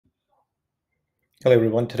Hello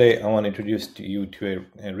everyone. Today I want to introduce to you to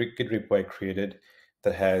a Git repo I created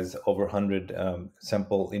that has over 100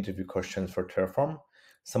 sample interview questions for Terraform.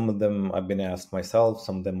 Some of them I've been asked myself,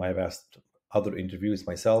 some of them I've asked other interviews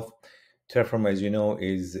myself. Terraform, as you know,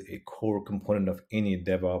 is a core component of any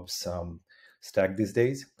DevOps stack these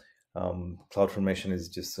days. CloudFormation is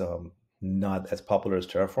just not as popular as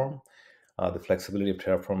Terraform. The flexibility of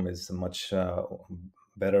Terraform is much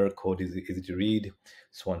better. Code is easy to read,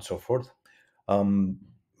 so on and so forth. Um,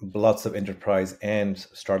 Lots of enterprise and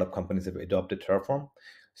startup companies have adopted Terraform.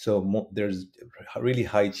 So there's a really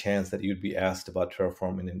high chance that you'd be asked about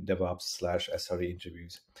Terraform in DevOps / SRE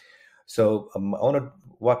interviews. So I want to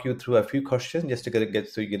walk you through a few questions just to get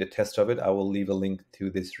so you get a test of it. I will leave a link to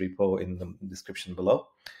this repo in the description below.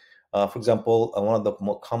 For example, one of the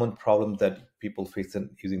more common problems that people face in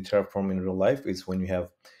using Terraform in real life is when you have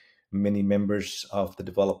many members of the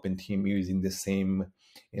development team using the same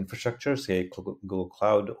infrastructure, say Google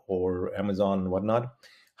Cloud or Amazon and whatnot.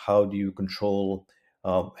 How do you have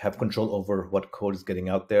control over what code is getting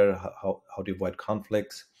out there? How do you avoid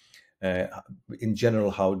conflicts? Uh, in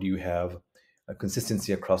general, how do you have a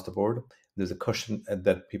consistency across the board? There's a question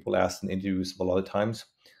that people ask in interviews a lot of times.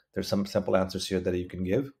 There's some simple answers here that you can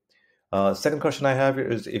give. Second question I have here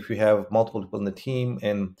is if you have multiple people in the team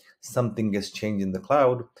and something gets changed in the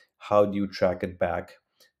cloud, how do you track it back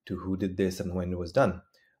to who did this and when it was done?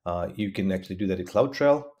 You can actually do that in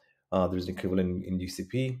CloudTrail. There's an equivalent in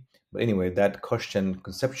GCP. But anyway, that question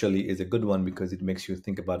conceptually is a good one because it makes you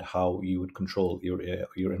think about how you would control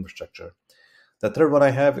your infrastructure. The third one I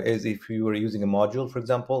have is if you were using a module, for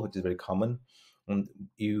example, which is very common,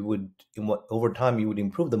 you would over time you would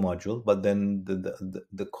improve the module, but then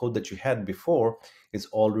the code that you had before is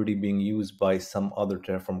already being used by some other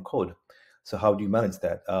Terraform code. So how do you manage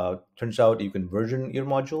that? Turns out you can version your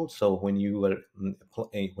module. So when you were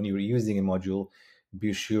using a module,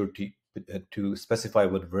 be sure to specify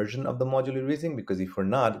what version of the module you're using, because if you're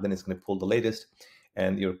not, then it's going to pull the latest,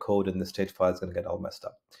 and your code and the state file is going to get all messed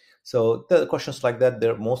up. So the questions like that,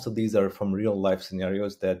 there most of these are from real life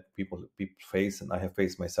scenarios that people face, and I have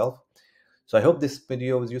faced myself. So I hope this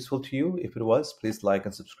video was useful to you. If it was, please like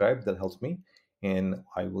and subscribe. That helps me, and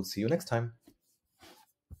I will see you next time.